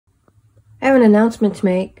I have an announcement to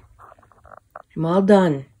make. I'm all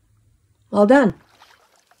done. All done.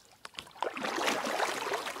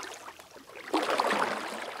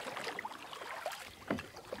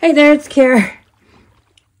 Hey there, it's Kara.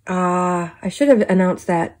 I should have announced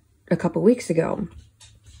that a couple weeks ago,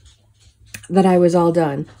 that I was all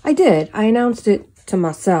done. I did. I announced it to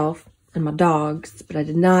myself and my dogs, but I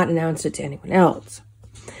did not announce it to anyone else.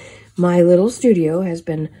 My little studio has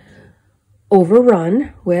been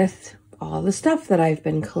overrun with all the stuff that I've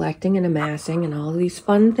been collecting and amassing and all these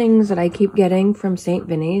fun things that I keep getting from St.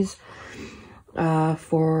 Vinny's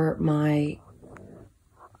for my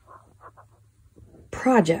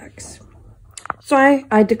projects. So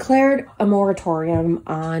I declared a moratorium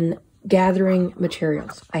on gathering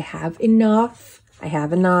materials. I have enough. I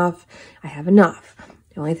have enough. I have enough.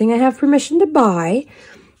 The only thing I have permission to buy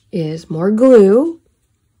is more glue,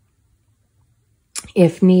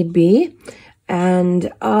 if need be,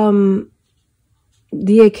 and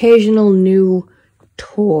the occasional new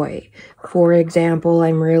toy. For example,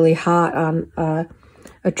 I'm really hot on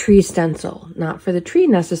a tree stencil. Not for the tree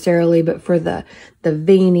necessarily, but for the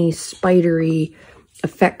veiny, spidery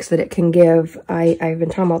effects that it can give. I've been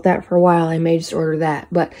talking about that for a while. I may just order that.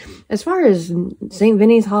 But as far as St.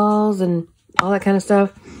 Vinny's hauls and all that kind of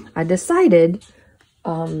stuff, I decided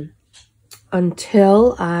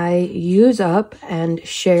until I use up and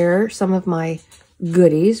share some of my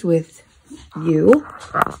goodies with you,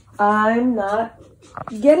 I'm not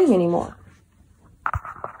getting any more.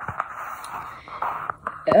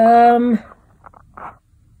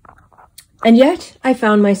 And yet, I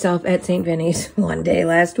found myself at St. Vinny's one day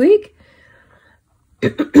last week.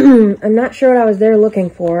 I'm not sure what I was there looking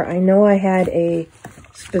for. I know I had a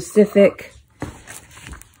specific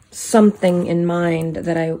something in mind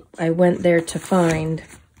that I went there to find.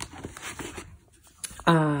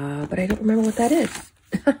 But I don't remember what that is.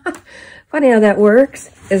 Funny how that works,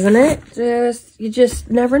 isn't it? You just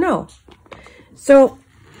never know. So,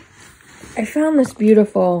 I found this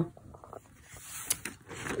beautiful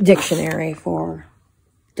dictionary for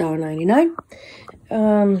 $1.99.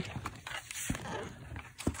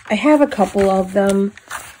 I have a couple of them.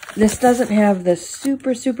 This doesn't have the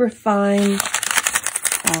super, super fine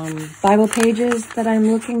Bible pages that I'm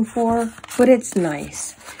looking for, but it's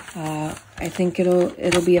nice. I think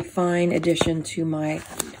it'll be a fine addition to my,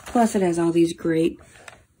 plus it has all these great,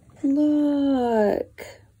 look,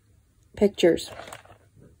 pictures.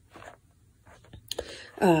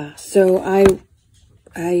 So I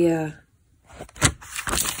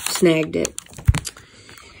snagged it.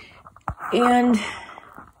 And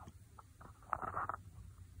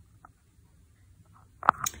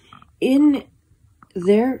in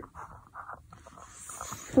their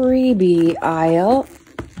freebie aisle,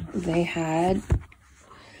 they had,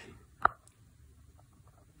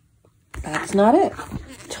 that's not it.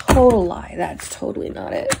 Total lie. That's totally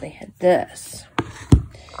not it. They had this.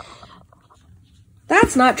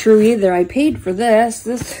 That's not true either. I paid for this.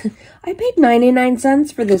 I paid 99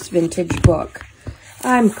 cents for this vintage book.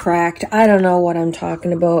 I'm cracked. I don't know what I'm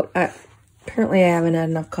talking about. Apparently I haven't had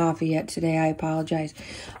enough coffee yet today. I apologize.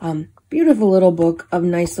 Beautiful little book of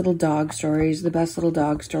nice little dog stories. The best little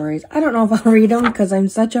dog stories. I don't know if I'll read them because I'm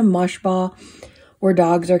such a mushball where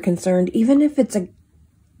dogs are concerned. Even if it's a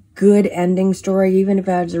good ending story, even if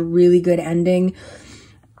it has a really good ending,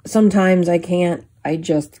 sometimes I can't. I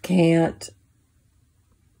just can't.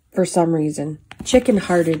 For some reason.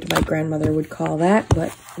 Chicken-hearted, my grandmother would call that,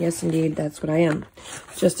 but yes, indeed, that's what I am.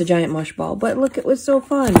 Just a giant mush ball. But look, it was so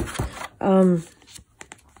fun. I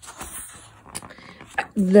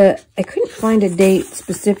couldn't find a date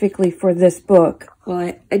specifically for this book.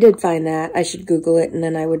 Well, I did find that. I should Google it, and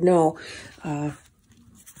then I would know.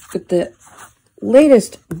 But the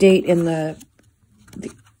latest date in the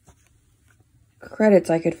credits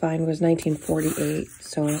I could find was 1948,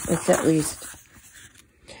 so it's at least...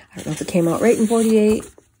 I don't know if it came out right in 48,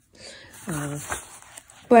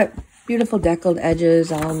 but beautiful deckled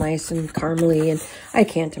edges, all nice and caramely, and I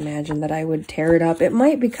can't imagine that I would tear it up. It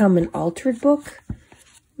might become an altered book,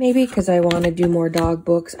 maybe, because I want to do more dog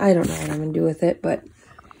books. I don't know what I'm going to do with it, but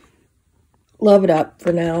love it up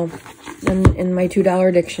for now in my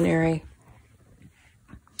 $2 dictionary.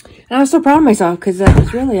 And I was so proud of myself, because that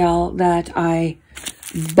was really all that I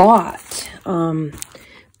bought.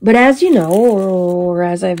 But as you know, or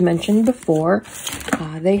as I've mentioned before,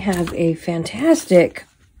 they have a fantastic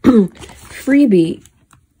freebie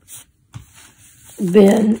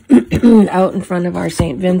bin out in front of our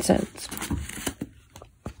St. Vincent's.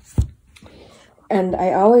 And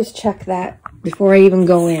I always check that before I even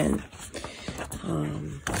go in.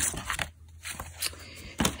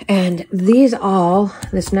 And this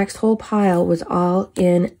next whole pile was all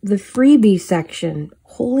in the freebie section.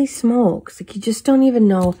 Holy smokes. Like, you just don't even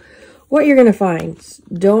know what you're going to find.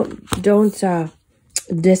 Don't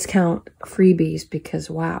discount freebies, because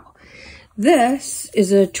wow. This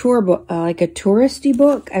is a tour book, like a touristy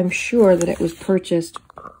book. I'm sure that it was purchased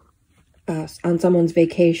on someone's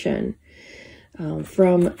vacation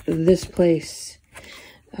from this place,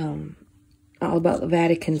 all about the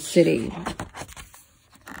Vatican City.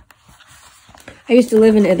 I used to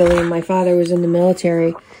live in Italy. My father was in the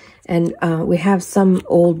military, and we have some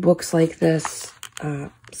old books like this,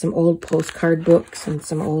 some old postcard books and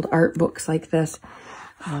some old art books like this.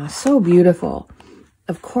 So beautiful.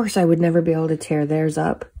 Of course, I would never be able to tear theirs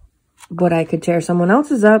up, but I could tear someone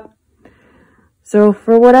else's up. So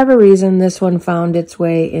for whatever reason, this one found its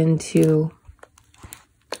way into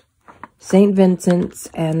St. Vincent's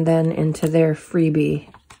and then into their freebie.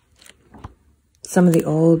 Some of the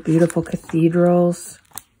old, beautiful cathedrals.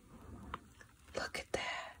 Look at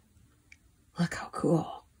that. Look how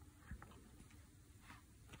cool.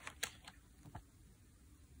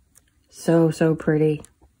 So, so pretty.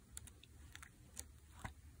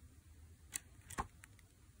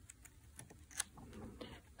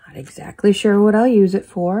 Not exactly sure what I'll use it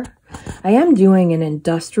for. I am doing an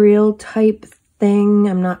industrial type thing.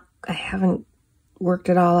 I haven't worked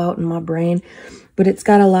it all out in my brain, but it's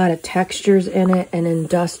got a lot of textures in it, and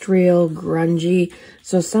industrial, grungy.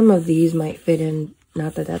 So some of these might fit in,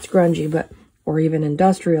 not that that's grungy, but, or even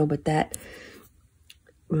industrial, but that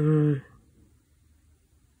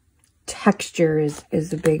texture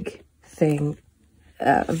is a big thing,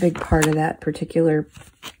 a big part of that particular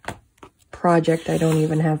project I don't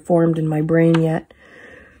even have formed in my brain yet.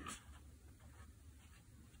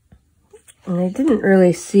 And I didn't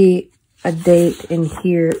really see a date in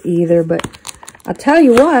here either, but I'll tell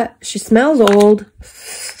you what, she smells old.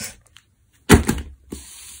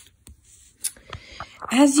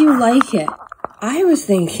 As You Like It. I was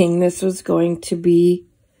thinking this was going to be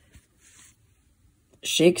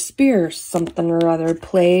Shakespeare, something or other,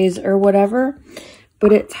 plays or whatever,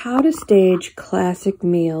 but it's How to Stage Classic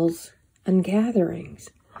Meals and Gatherings.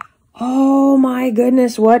 Oh my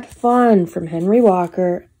goodness, what fun! From Henry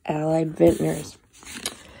Walker, Allied Vintners.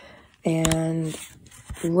 And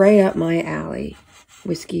right up my alley.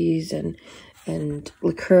 Whiskeys and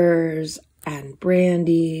liqueurs and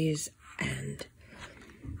brandies and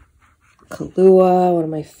Kahlua, one of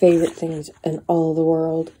my favorite things in all the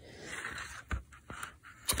world.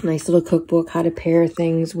 Nice little cookbook, how to pair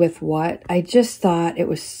things with what. I just thought it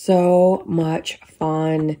was so much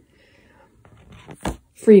fun.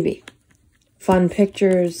 Freebie. Fun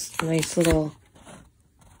pictures, nice little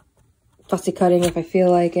fussy cutting if I feel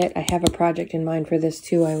like it. I have a project in mind for this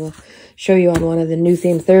too. I will show you on one of the New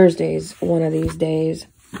Theme Thursdays one of these days.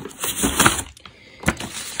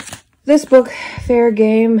 This book, Fair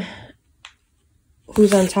Game,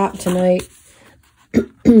 Who's on Top Tonight?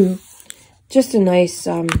 Just a nice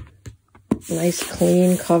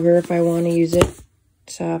clean cover if I want to use it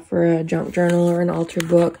for a junk journal or an altered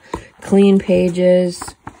book. Clean pages.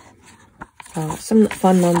 Some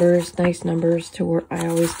fun numbers, nice numbers to work. I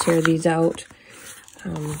always tear these out.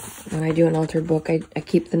 When I do an altered book, I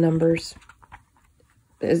keep the numbers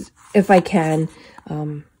if I can.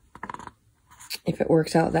 If it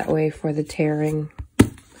works out that way for the tearing.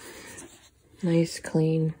 Nice,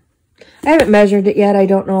 clean. I haven't measured it yet. I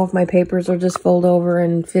don't know if my papers will just fold over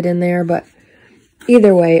and fit in there, but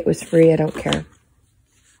either way, it was free. I don't care.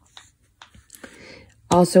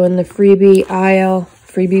 Also in the freebie aisle,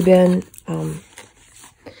 freebie bin,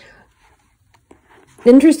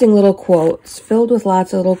 interesting little quotes, filled with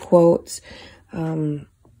lots of little quotes.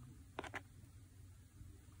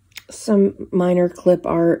 Some minor clip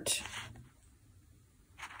art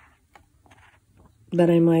that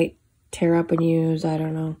I might tear up and use. I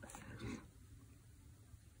don't know.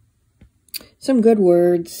 Some good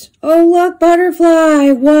words. Oh, look,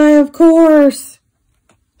 butterfly. Why, of course.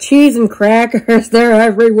 Cheese and crackers. They're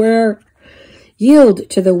everywhere. Yield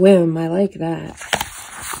to the whim. I like that.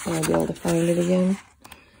 I'll be able to find it again.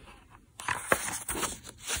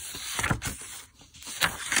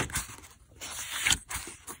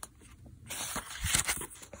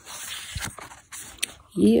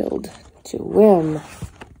 Yield to whim.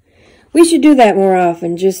 We should do that more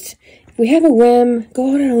often. Just, if we have a whim, go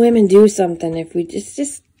out on a whim and do something. If we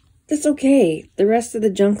just, that's okay. The rest of the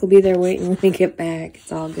junk will be there waiting when we get back.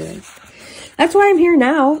 It's all good. That's why I'm here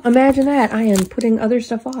now. Imagine that. I am putting other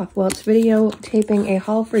stuff off while it's videotaping a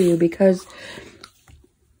haul for you, because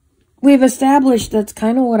we've established that's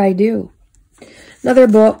kind of what I do. Another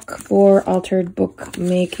book for altered book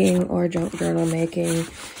making or junk journal making.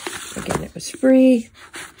 Again, it was free.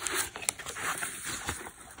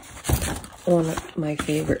 One of my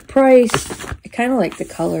favorite price. I kind of like the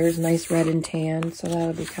colors, nice red and tan, so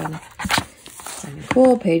that'll be kind of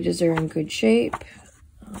cool. Pages are in good shape.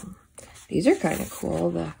 These are kind of cool.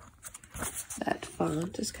 That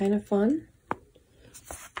font is kind of fun.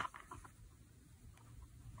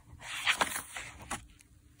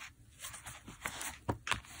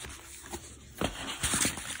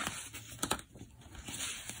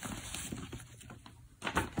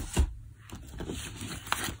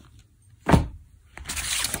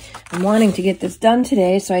 I'm wanting to get this done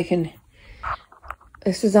today so I can,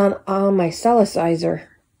 this is on my cellar sizer,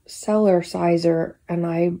 and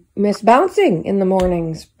I miss bouncing in the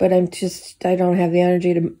mornings, but I don't have the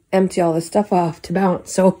energy to empty all this stuff off to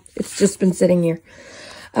bounce, so it's just been sitting here.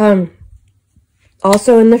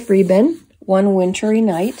 Also in the free bin, One Wintry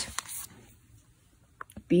Night.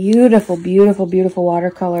 Beautiful, beautiful, beautiful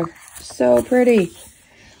watercolor. So pretty.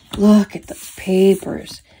 Look at those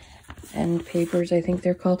papers. End papers, I think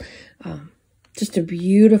they're called. Just a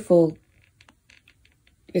beautiful,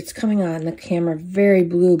 it's coming on the camera very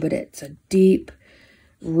blue, but it's a deep,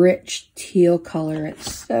 rich teal color.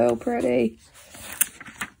 It's so pretty.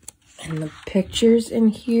 And the pictures in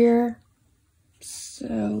here,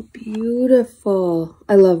 so beautiful.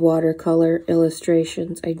 I love watercolor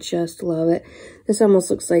illustrations. I just love it. This almost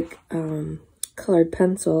looks like colored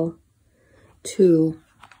pencil, too.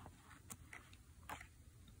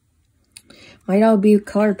 Might all be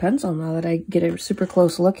colored pencil now that I get a super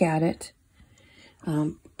close look at it.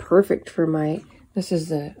 Perfect for my, this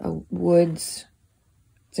is a Woods,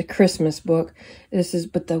 it's a Christmas book.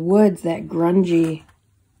 But the Woods, that grungy,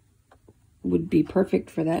 would be perfect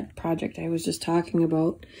for that project I was just talking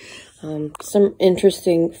about. Some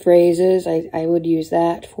interesting phrases, I would use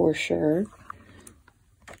that for sure.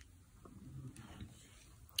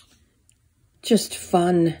 Just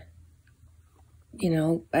fun. You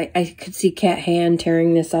know, I could see Cat Hand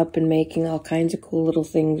tearing this up and making all kinds of cool little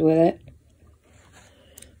things with it.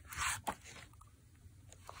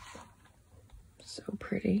 So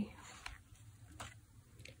pretty.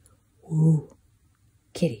 Ooh,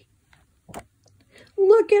 kitty.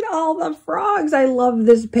 Look at all the frogs. I love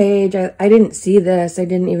this page. I didn't see this. I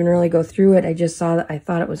didn't even really go through it. I just saw that. I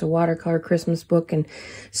thought it was a watercolor Christmas book and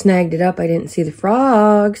snagged it up. I didn't see the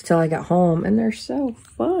frogs till I got home, and they're so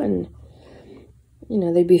fun. You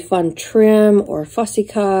know, they'd be fun trim or fussy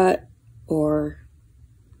cut, or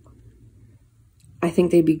I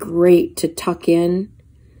think they'd be great to tuck in,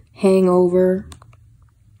 hang over.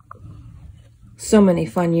 So many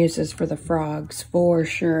fun uses for the frogs, for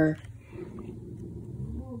sure.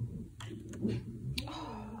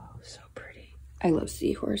 Oh, so pretty. I love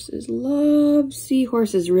seahorses. Love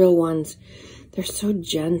seahorses, real ones. They're so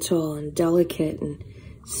gentle and delicate and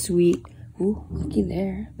sweet. Ooh, looky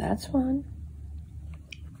there. That's fun.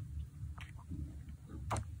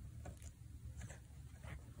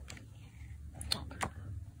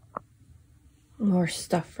 More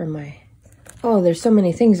stuff for my... Oh, there's so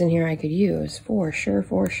many things in here I could use. For sure,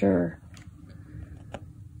 for sure.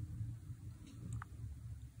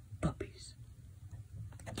 Puppies.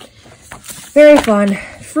 Very fun.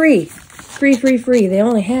 Free. Free, free, free. They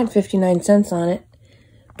only had 59 cents on it.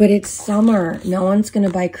 But it's summer. No one's going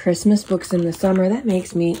to buy Christmas books in the summer. That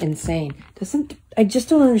makes me insane. I just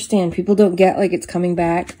don't understand. People don't get, like, it's coming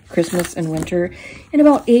back, Christmas and winter. In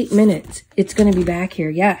about 8 minutes, it's going to be back here.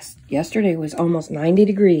 Yes, yesterday was almost 90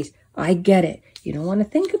 degrees. I get it. You don't want to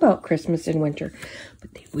think about Christmas and winter.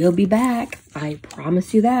 But they will be back. I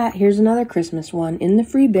promise you that. Here's another Christmas one in the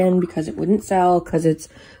free bin because it wouldn't sell because it's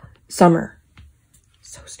summer.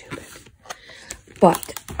 So stupid.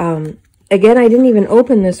 But, again, I didn't even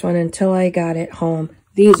open this one until I got it home.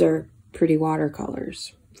 These are pretty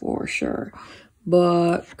watercolors, for sure.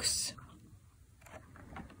 Books.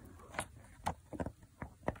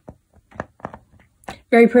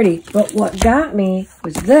 Very pretty. But what got me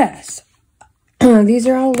was this. These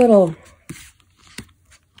are all little...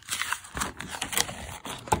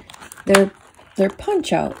 They're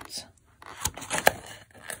punch-outs.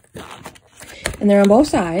 And they're on both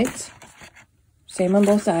sides. Same on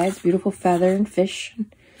both sides. Beautiful feather and fish.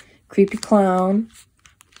 Creepy clown.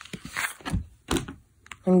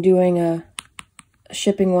 I'm doing a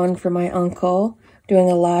shipping one for my uncle. Doing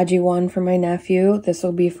a lodgy one for my nephew. This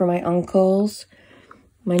will be for my uncles.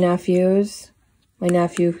 My nephews. My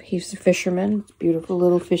nephew, he's a fisherman. Beautiful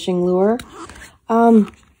little fishing lure.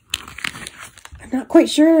 I'm not quite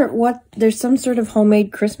sure what... There's some sort of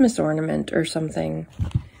homemade Christmas ornament or something.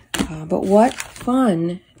 But what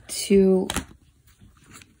fun to...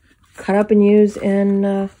 cut up and use in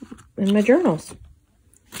my journals.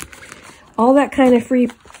 all that kind of free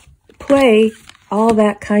play, all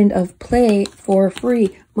that kind of play for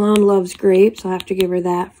free. Mom loves grapes. I'll have to give her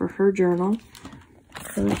that for her journal,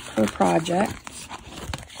 her project.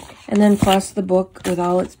 And then plus the book with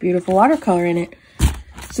all its beautiful watercolor in it.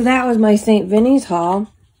 So that was my St. Vinny's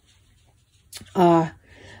haul. I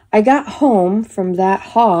got home from that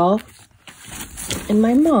haul, and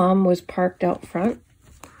my mom was parked out front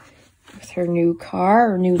with her new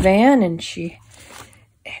car or new van, and she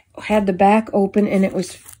had the back open, and it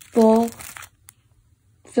was filled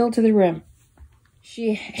to the rim.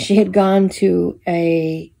 She had gone to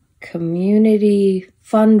a community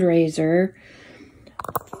fundraiser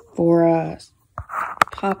for a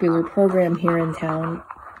popular program here in town.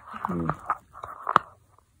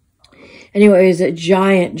 Anyway, it was a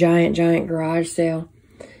giant garage sale.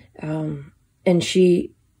 And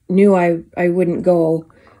she knew I wouldn't go,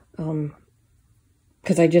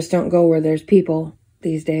 because I just don't go where there's people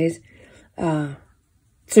these days.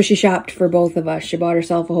 So she shopped for both of us. She bought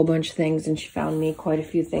herself a whole bunch of things, and she found me quite a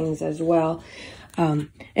few things as well.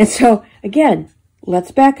 And so, again,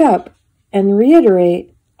 let's back up and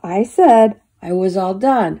reiterate. I said I was all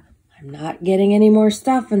done. I'm not getting any more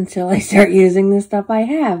stuff until I start using the stuff I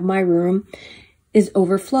have. My room is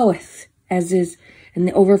overfloweth, as is, and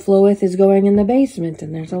the overfloweth is going in the basement,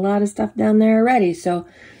 and there's a lot of stuff down there already, so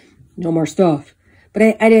no more stuff.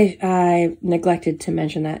 But I neglected to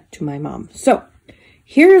mention that to my mom. So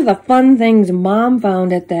here are the fun things Mom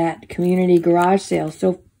found at that community garage sale.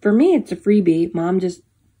 So for me, it's a freebie. Mom just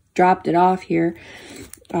dropped it off here.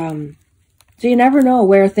 So you never know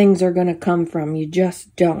where things are going to come from. You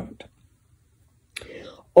just don't.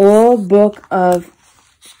 Old Book of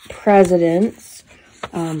Presidents.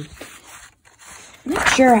 I'm not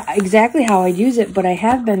sure exactly how I'd use it, but I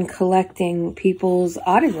have been collecting people's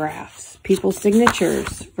autographs, people's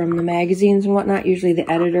signatures from the magazines and whatnot. Usually the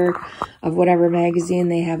editor of whatever magazine,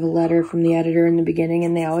 they have a letter from the editor in the beginning,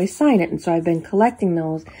 and they always sign it. And so I've been collecting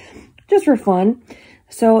those just for fun.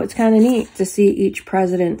 So it's kind of neat to see each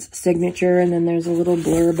president's signature, and then there's a little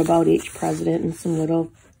blurb about each president and some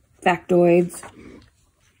little factoids.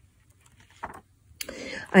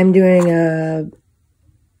 I'm doing a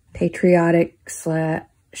patriotic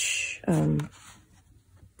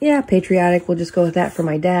patriotic, we'll just go with that for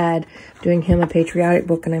my dad. I'm doing him a patriotic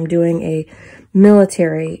book, and I'm doing a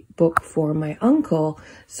military book for my uncle.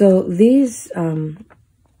 So these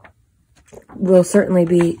will certainly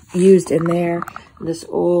be used in there. This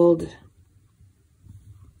old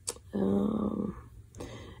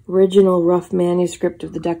original rough manuscript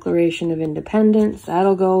of the Declaration of Independence,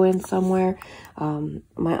 that'll go in somewhere.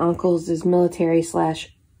 My uncle's is military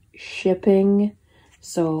 / shipping,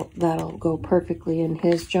 so that'll go perfectly in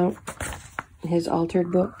his his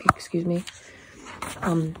altered book, excuse me.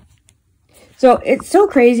 So it's so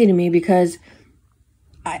crazy to me because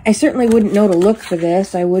I certainly wouldn't know to look for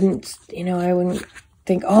this. I wouldn't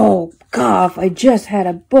think, oh, gosh, I just had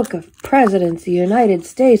a book of presidents, the United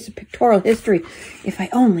States, of pictorial history. If I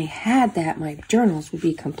only had that, my journals would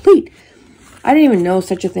be complete. I didn't even know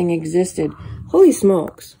such a thing existed. Holy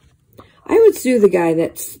smokes. I would sue the guy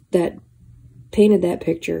that painted that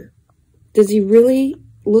picture. Does he really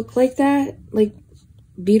look like that? Like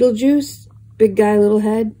Beetlejuice? Big guy, little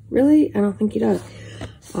head? Really? I don't think he does.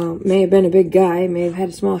 May have been a big guy, may have had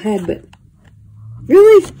a small head, but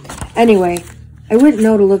really? Anyway, I wouldn't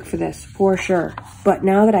know to look for this, for sure. But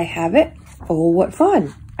now that I have it, oh, what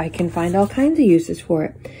fun. I can find all kinds of uses for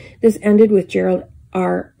it. This ended with Gerald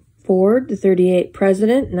R. Ford, the 38th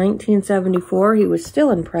president, 1974. He was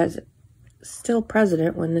still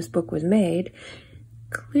president when this book was made.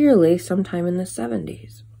 Clearly sometime in the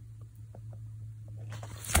 70s.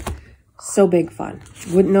 So big fun.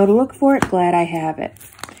 Wouldn't know to look for it. Glad I have it.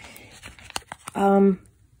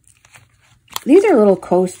 These are little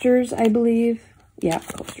coasters, I believe. Yeah,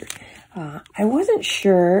 coasters. I wasn't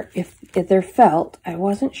sure if they're felt. I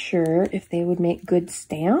wasn't sure if they would make good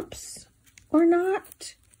stamps or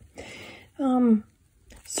not.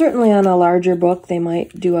 Certainly on a larger book, they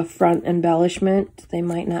might do a front embellishment. They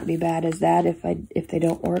might not be bad as that if they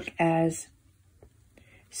don't work as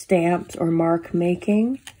stamps or mark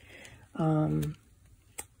making. Kind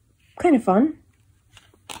of fun.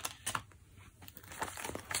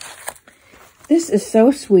 This is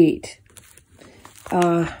so sweet.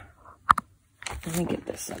 Let me get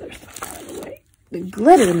this other stuff out of the way. The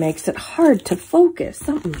glitter makes it hard to focus.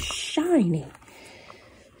 Something shiny.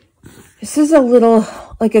 This is a little,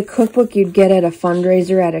 like a cookbook you'd get at a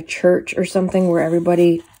fundraiser at a church or something where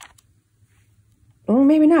everybody, well,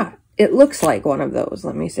 maybe not. It looks like one of those,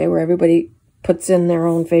 let me say, where everybody puts in their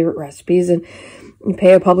own favorite recipes and you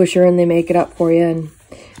pay a publisher and they make it up for you. And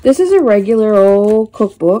This is a regular old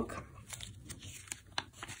cookbook.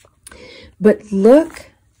 But look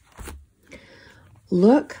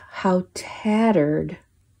how tattered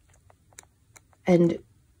and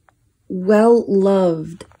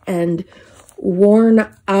well-loved and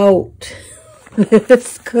worn out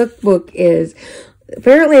this cookbook is.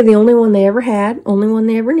 Apparently the only one they ever had, only one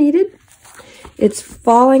they ever needed. It's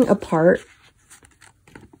falling apart.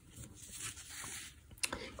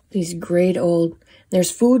 These great old,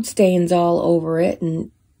 there's food stains all over it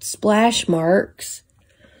and splash marks.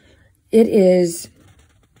 It is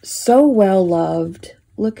so well loved.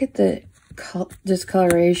 Look at the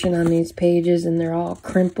discoloration on these pages, and they're all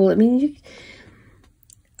crimpled. I mean,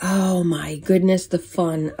 oh my goodness, the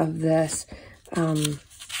fun of this.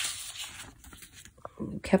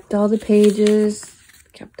 Kept all the pages,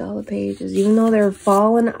 even though they're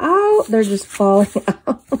falling out, they're just falling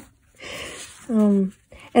out. And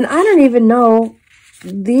I don't even know,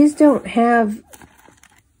 these don't have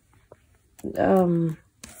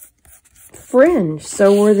fringe,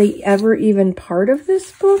 so were they ever even part of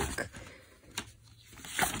this book?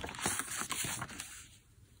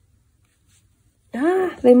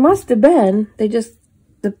 They must have been. They just,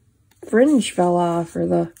 the fringe fell off,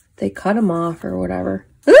 or they cut them off or whatever.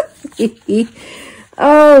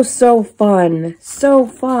 Oh, so fun. So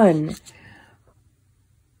fun.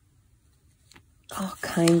 All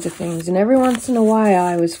kinds of things. And every once in a while,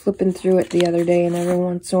 I was flipping through it the other day, and every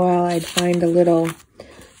once in a while I'd find a little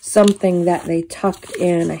something that they tucked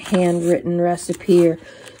in, a handwritten recipe or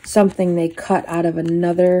something they cut out of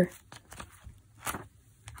another.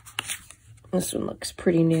 This one looks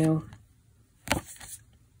pretty new.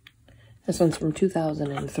 This one's from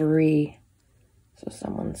 2003. So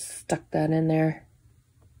someone stuck that in there.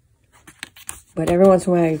 But every once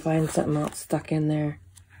in a while you find something else stuck in there.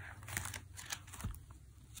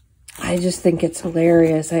 I just think it's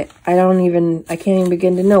hilarious. I can't even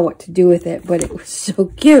begin to know what to do with it, but it was so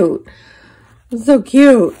cute. It was so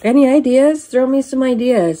cute. Any ideas? Throw me some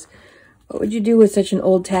ideas. What would you do with such an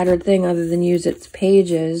old tattered thing other than use its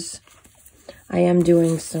pages? I am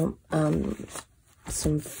doing some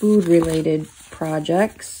food related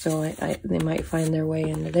projects, so they might find their way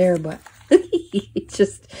into there, but it's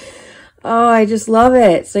just, oh, I just love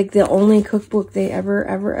it. It's like the only cookbook they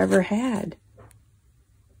ever had.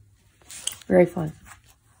 Very fun.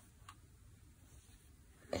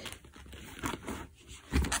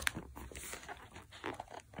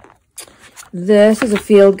 This is a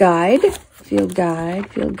field guide. Field guide.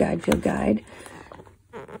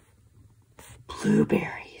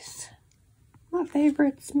 Blueberries. My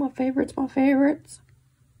favorites.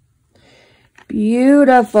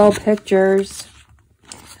 Beautiful pictures.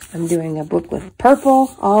 I'm doing a book with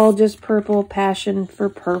purple. All just purple. Passion for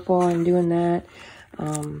purple. I'm doing that.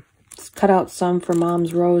 Cut out some for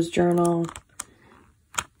Mom's Rose Journal.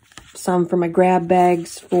 Some for my grab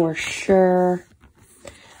bags for sure.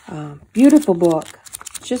 Beautiful book.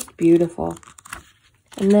 Just beautiful.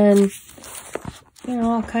 And then, you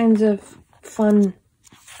know, all kinds of fun.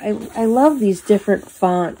 I love these different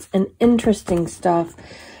fonts and interesting stuff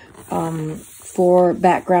for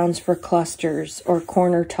backgrounds for clusters or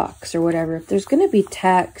corner tucks or whatever. If there's going to be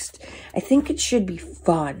text, I think it should be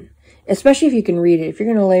fun. Especially if you can read it. If you're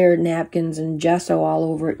going to layer napkins and gesso all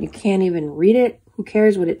over it, you can't even read it. Who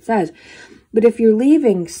cares what it says? But if you're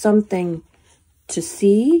leaving something to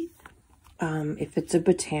see, if it's a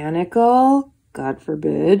botanical, God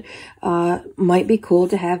forbid, might be cool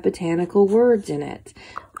to have botanical words in it.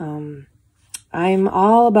 I'm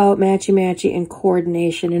all about matchy-matchy and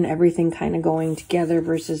coordination and everything kind of going together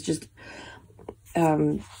versus just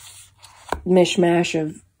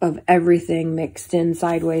mishmash of everything mixed in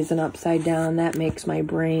sideways and upside down. That makes my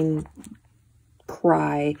brain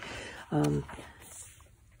cry.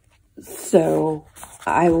 So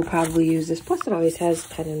I will probably use this. Plus it always has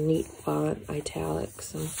kind of neat font,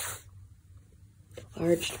 italics, and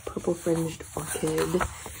large purple fringed orchid.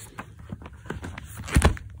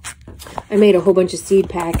 I made a whole bunch of seed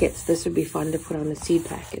packets. This would be fun to put on the seed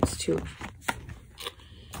packets too.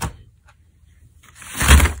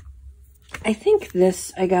 I think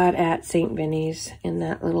this I got at St. Vinny's in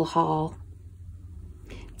that little haul.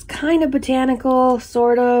 It's kind of botanical,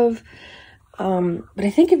 sort of. But I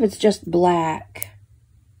think if it's just black,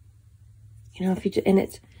 you know,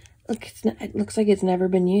 it looks like it's never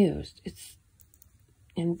been used. It's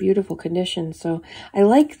in beautiful condition. So I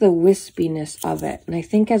like the wispiness of it. And I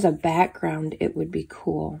think as a background, it would be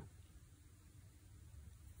cool.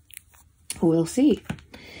 We'll see.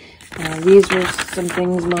 These were some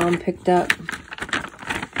things Mom picked up.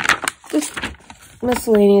 Just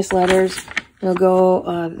miscellaneous letters. It'll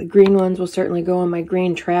go, the green ones will certainly go in my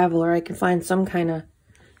green traveler. I can find some kind of,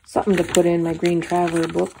 something to put in my green traveler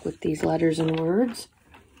book with these letters and words.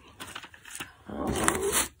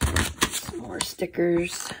 Some more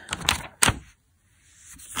stickers.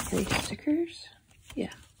 Are these stickers?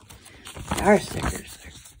 Yeah. They are stickers.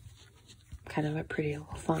 They're kind of a pretty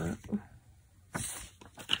little font.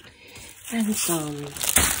 And some.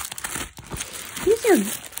 These are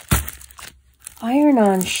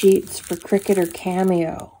iron-on sheets for Cricut or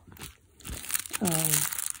Cameo.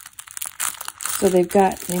 So they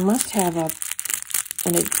must have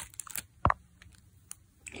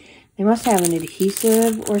an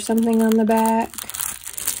adhesive or something on the back.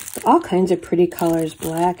 All kinds of pretty colors,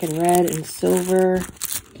 black and red and silver,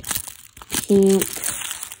 pink,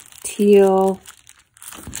 teal.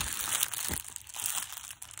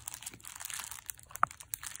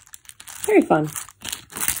 Very fun.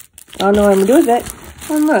 I don't know what I'm going to do with it.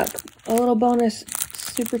 Oh, look, a little bonus,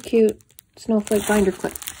 super cute snowflake binder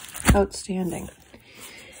clip. Outstanding.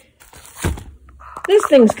 This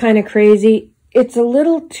thing's kind of crazy. It's a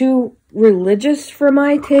little too religious for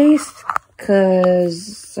my taste,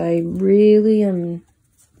 because I really am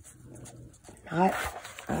not,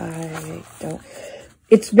 I don't,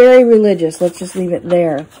 it's very religious. Let's just leave it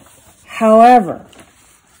there. However,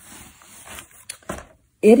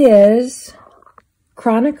 it is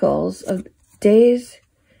Chronicles of Days,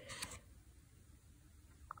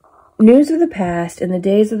 News of the Past in the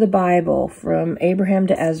Days of the Bible from Abraham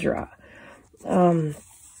to Ezra.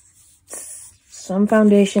 Some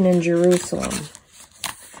foundation in Jerusalem.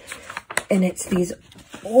 And it's these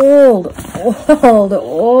old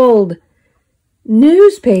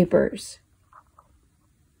newspapers.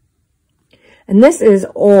 And this is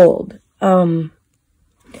old. The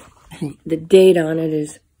date on it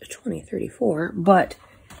is 2034, but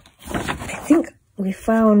I think we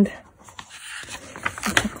found,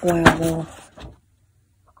 it took a while though.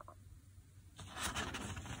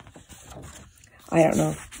 I don't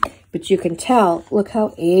know. But you can tell, look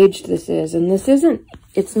how aged this is. And this isn't,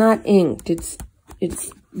 it's not inked. It's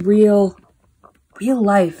real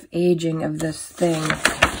life aging of this thing.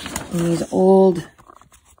 And these old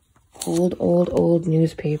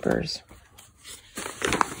newspapers.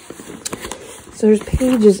 So there's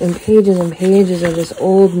pages and pages and pages of this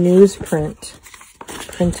old newsprint.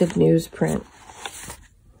 Printed newsprint.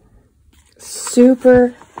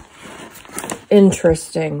 Super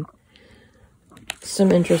interesting.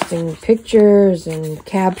 Some interesting pictures and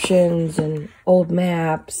captions and old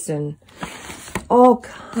maps and all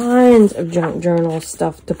kinds of junk journal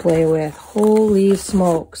stuff to play with. Holy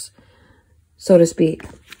smokes, so to speak.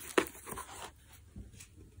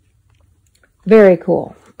 Very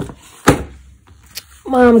cool.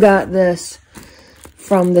 Mom got this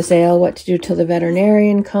from the sale, What to Do Till the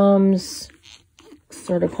Veterinarian Comes.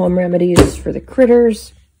 Sort of home remedies for the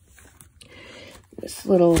critters. This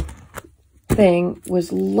little thing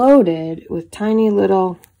was loaded with tiny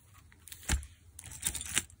little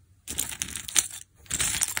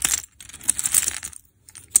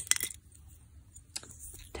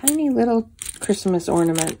Christmas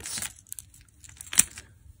ornaments.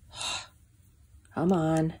 Come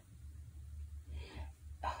on.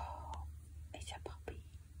 Oh, it's a puppy.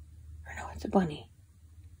 Or no, it's a bunny.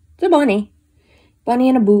 It's a bunny. Bunny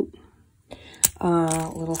in a boot.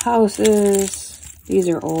 Little houses. These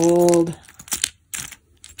are old.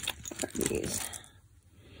 What are these?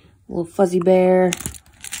 Little fuzzy bear.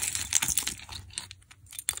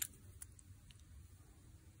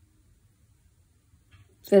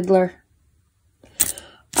 Fiddler.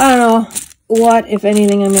 I don't know what, if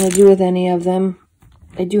anything, I'm going to do with any of them.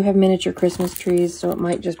 I do have miniature Christmas trees, so it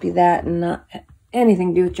might just be that and not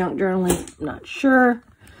anything to do with junk journaling. I'm not sure.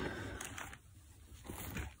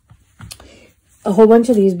 A whole bunch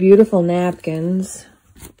of these beautiful napkins.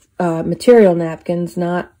 Material napkins,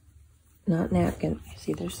 not napkin.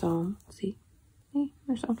 See, there's some. See?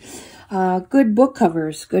 There's some. Good book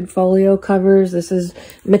covers, good folio covers. This is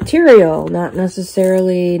material, not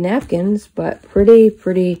necessarily napkins, but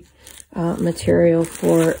pretty material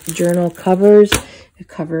for journal covers.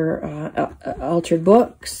 Cover altered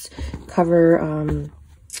books. Cover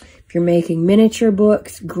if you're making miniature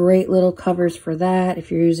books, great little covers for that. If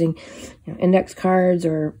you're using index cards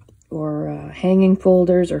or hanging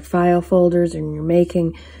folders or file folders, and you're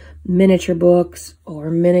making miniature books or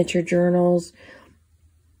miniature journals,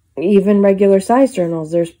 even regular size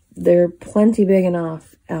journals, they're plenty big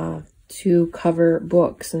enough to cover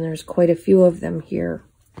books, and there's quite a few of them here.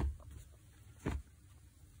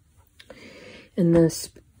 And this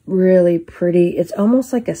really pretty, it's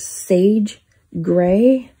almost like a sage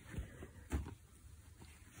gray.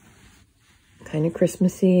 Kind of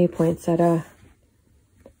Christmassy, poinsettia.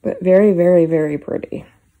 But very, very, very pretty.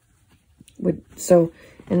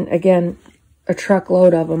 And again, a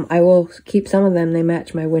truckload of them. I will keep some of them. They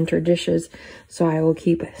match my winter dishes. So I will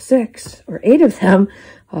keep 6 or 8 of them.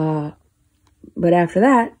 But after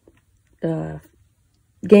that,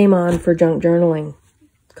 game on for junk journaling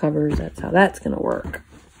covers. That's how that's going to work.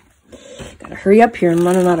 Gotta hurry up here. I'm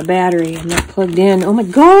running out of battery. I'm not plugged in. Oh my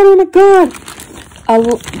god, oh my god. I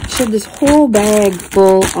should this whole bag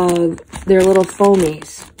full of their little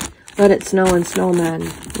foamies. Let It Snow and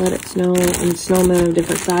Snowmen. Let It Snow and Snowmen of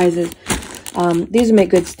different sizes. These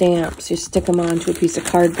make good stamps. You stick them onto a piece of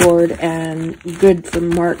cardboard and good for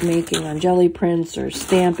mark making on jelly prints or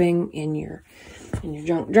stamping in your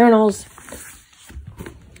junk journals.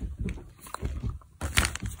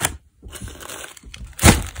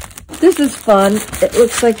 This is fun. It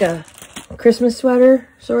looks like a Christmas sweater,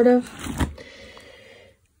 sort of.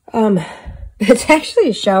 It's actually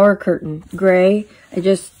a shower curtain, gray.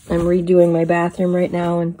 I'm redoing my bathroom right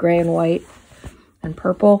now in gray and white and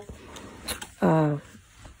purple. So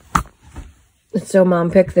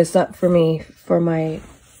Mom picked this up for me for my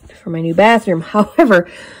new bathroom. However,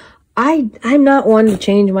 I'm not one to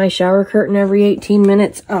change my shower curtain every 18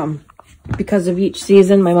 minutes. Because of each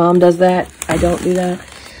season, my mom does that. I don't do that.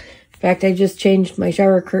 In fact, I just changed my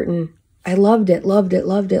shower curtain. I loved it, loved it,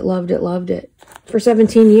 loved it, loved it, loved it for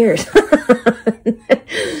 17 years.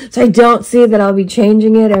 So I don't see that I'll be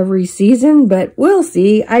changing it every season, but we'll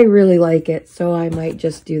see. I really like it, so I might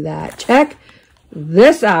just do that. Check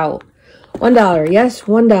this out. $1. Yes,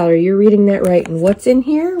 $1. You're reading that right. And what's in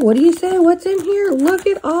here? What do you say? What's in here? Look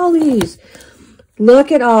at all these.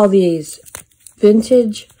 Look at all these.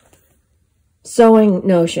 Vintage sewing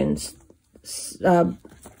notions.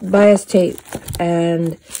 Bias tape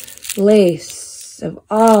and lace of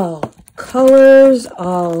all colors,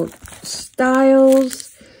 all styles,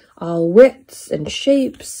 all widths and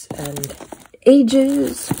shapes and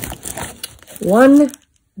ages.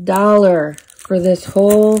 $1 for this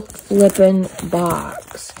whole flippin'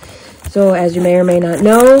 box. So as you may or may not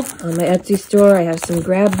know, on my Etsy store, I have some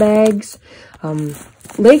grab bags.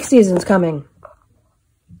 Lake season's coming.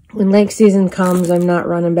 When lake season comes, I'm not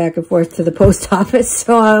running back and forth to the post office,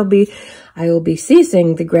 so I will be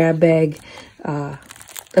ceasing the grab bag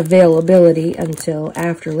availability until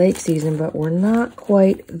after lake season, but we're not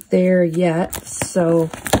quite there yet. So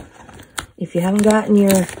if you haven't gotten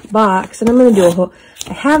your box, and I'm going to do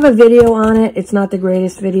I have a video on it. It's not the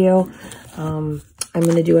greatest video. I'm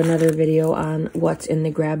going to do another video on what's in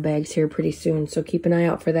the grab bags here pretty soon, so keep an eye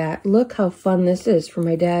out for that. Look how fun this is for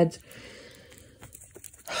my dad's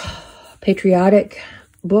patriotic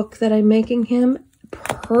book that I'm making him.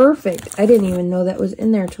 Perfect. I didn't even know that was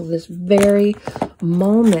in there till this very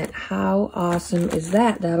moment. How awesome is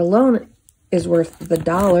that? That alone is worth the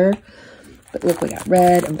 $1. But look, we got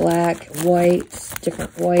red and black and whites,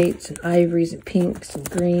 different whites and ivories and pinks and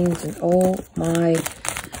greens, and oh my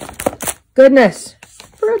goodness,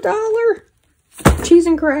 for $1. Cheese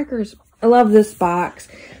and crackers. I love this box.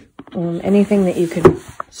 Anything that you can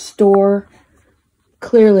store.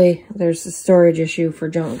 Clearly, there's a storage issue for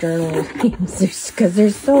junk journals because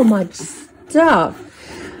there's so much stuff.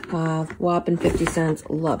 Whopping 50 cents.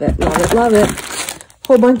 Love it, love it, love it.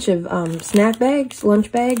 Whole bunch of snack bags,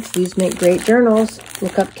 lunch bags. These make great journals.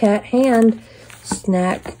 Look up Cat Hand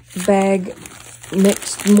snack bag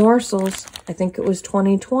mixed morsels. I think it was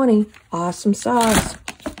 2020. Awesome sauce.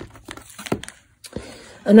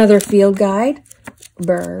 Another field guide.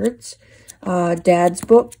 Birds. Dad's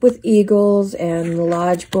book with eagles, and the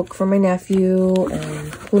lodge book for my nephew,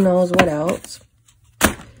 and who knows what else.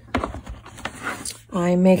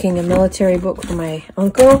 I'm making a military book for my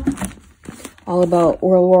uncle, all about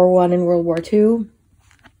World War I and World War II.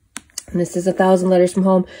 And this is 1,000 Letters from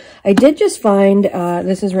Home. I did just find,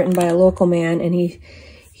 this is written by a local man, and he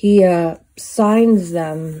signs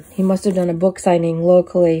them. He must have done a book signing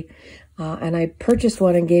locally. And I purchased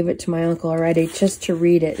one and gave it to my uncle already just to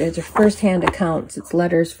read it. It's a first-hand accounts. It's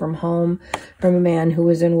letters from home from a man who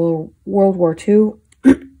was in World War II.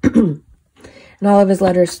 And all of his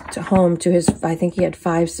letters to home to his, I think he had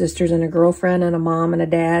 5 sisters and a girlfriend and a mom and a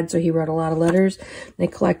dad. So he wrote a lot of letters. They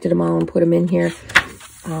collected them all and put them in here.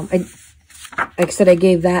 Like I said, I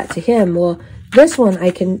gave that to him. Well, this one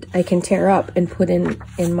I can tear up and put in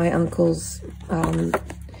my uncle's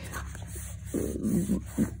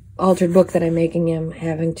altered book that I'm making him,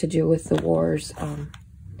 having to do with the wars.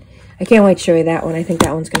 I can't wait to show you that one. I think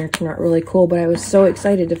that one's going to turn out really cool, but I was so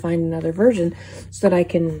excited to find another version so that I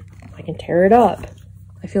can tear it up.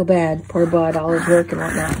 I feel bad, poor Bud, all his work and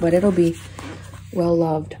whatnot, but it'll be well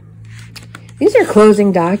loved. These are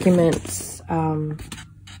closing documents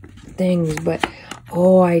things, but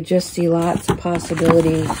oh, I just see lots of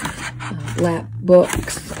possibility. Lap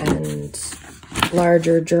books and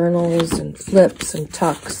larger journals and flips and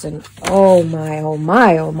tucks and oh my, oh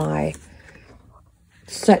my, oh my.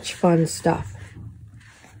 Such fun stuff.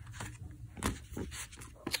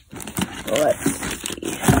 Let's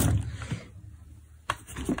see.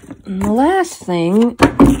 And the last thing,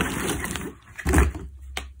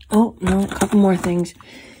 oh no, a couple more things.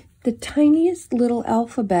 The tiniest little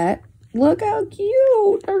alphabet. Look how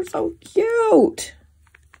cute. They're so cute.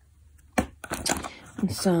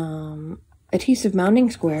 And some adhesive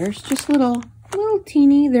mounting squares. Just little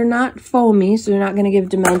teeny. They're not foamy, so they're not going to give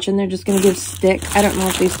dimension. They're just going to give stick. I don't know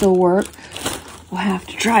if they still work. We'll have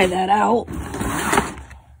to try that out.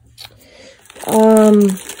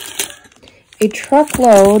 A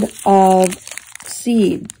truckload of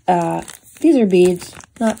seed. These are beads,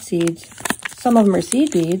 not seeds. Some of them are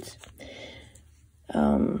seed beads.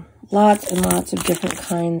 Lots and lots of different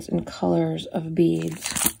kinds and colors of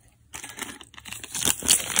beads.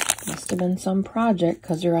 Must have been some project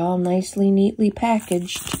because they're all nicely, neatly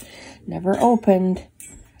packaged. Never opened.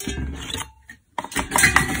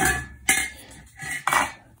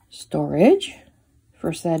 Storage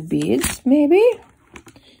for said beads, maybe.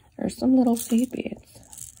 There's some little seed beads.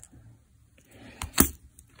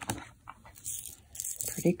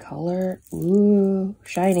 Pretty color. Ooh,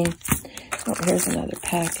 shiny. Oh, here's another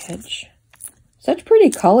package. Such pretty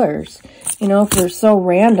colors. You know, if they're so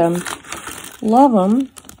random. Love them.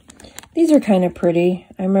 These are kind of pretty.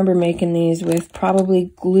 I remember making these with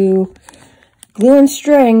probably glue and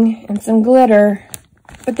string and some glitter.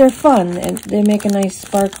 But they're fun. And they make a nice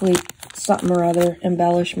sparkly something or other.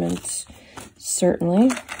 Embellishments. Certainly.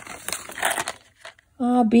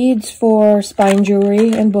 Beads for spine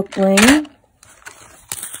jewelry and book bling.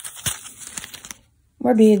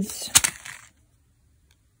 More beads.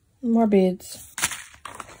 More beads.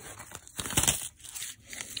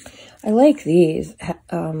 I like these.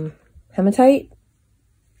 Hematite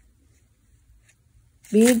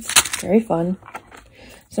beads. Very fun.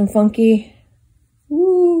 Some funky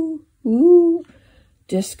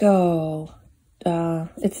disco.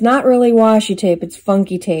 It's not really washi tape. It's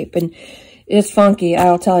funky tape. And it's funky,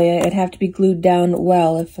 I'll tell you. It'd have to be glued down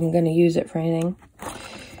well if I'm going to use it for anything.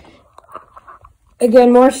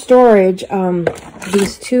 Again, more storage.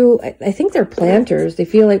 These two, I think they're planters. They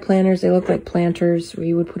feel like planters. They look like planters where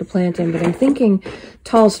you would put a plant in. But I'm thinking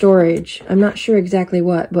tall storage. I'm not sure exactly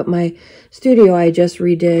what. But my studio I just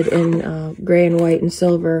redid in gray and white and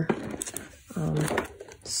silver.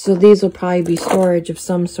 So these will probably be storage of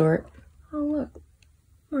some sort. Oh, look.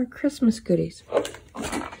 More Christmas goodies.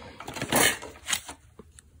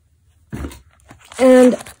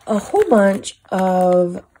 And a whole bunch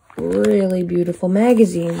of really beautiful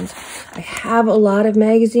magazines. I have a lot of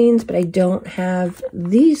magazines, but I don't have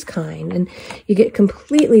these kind. And you get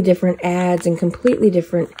completely different ads and completely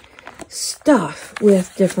different stuff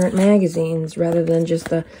with different magazines rather than just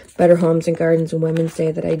the Better Homes and Gardens and Women's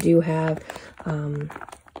Day that I do have.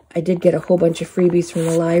 I did get a whole bunch of freebies from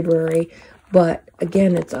the library, but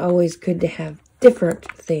again, it's always good to have different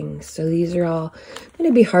things. So these are all going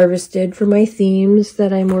to be harvested for my themes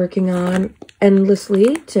that I'm working on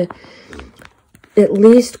endlessly to at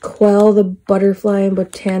least quell the butterfly and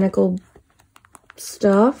botanical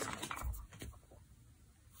stuff.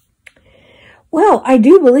 Well, I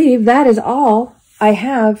do believe that is all I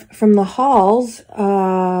have from the hauls.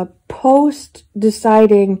 Post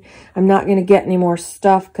deciding I'm not going to get any more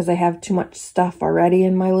stuff because I have too much stuff already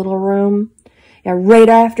in my little room. Yeah, right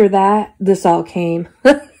after that, this all came.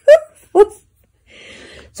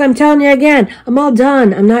 So I'm telling you again, I'm all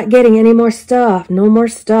done. I'm not getting any more stuff. No more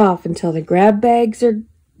stuff until the grab bags are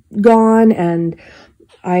gone. And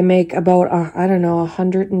I make about, I don't know,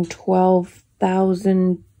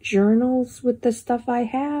 112,000 journals with the stuff I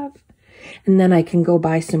have. And then I can go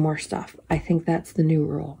buy some more stuff. I think that's the new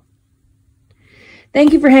rule.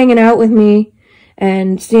 Thank you for hanging out with me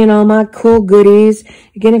and seeing all my cool goodies.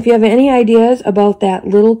 Again, if you have any ideas about that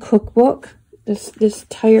little cookbook, this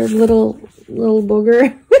tired little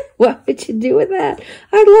booger, what would you do with that?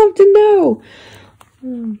 I'd love to know.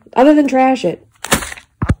 Other than trash it.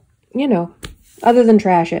 You know, other than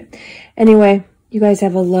trash it. Anyway, you guys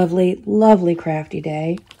have a lovely, lovely crafty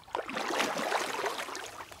day.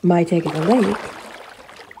 My Take at the Lake,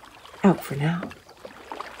 out for now.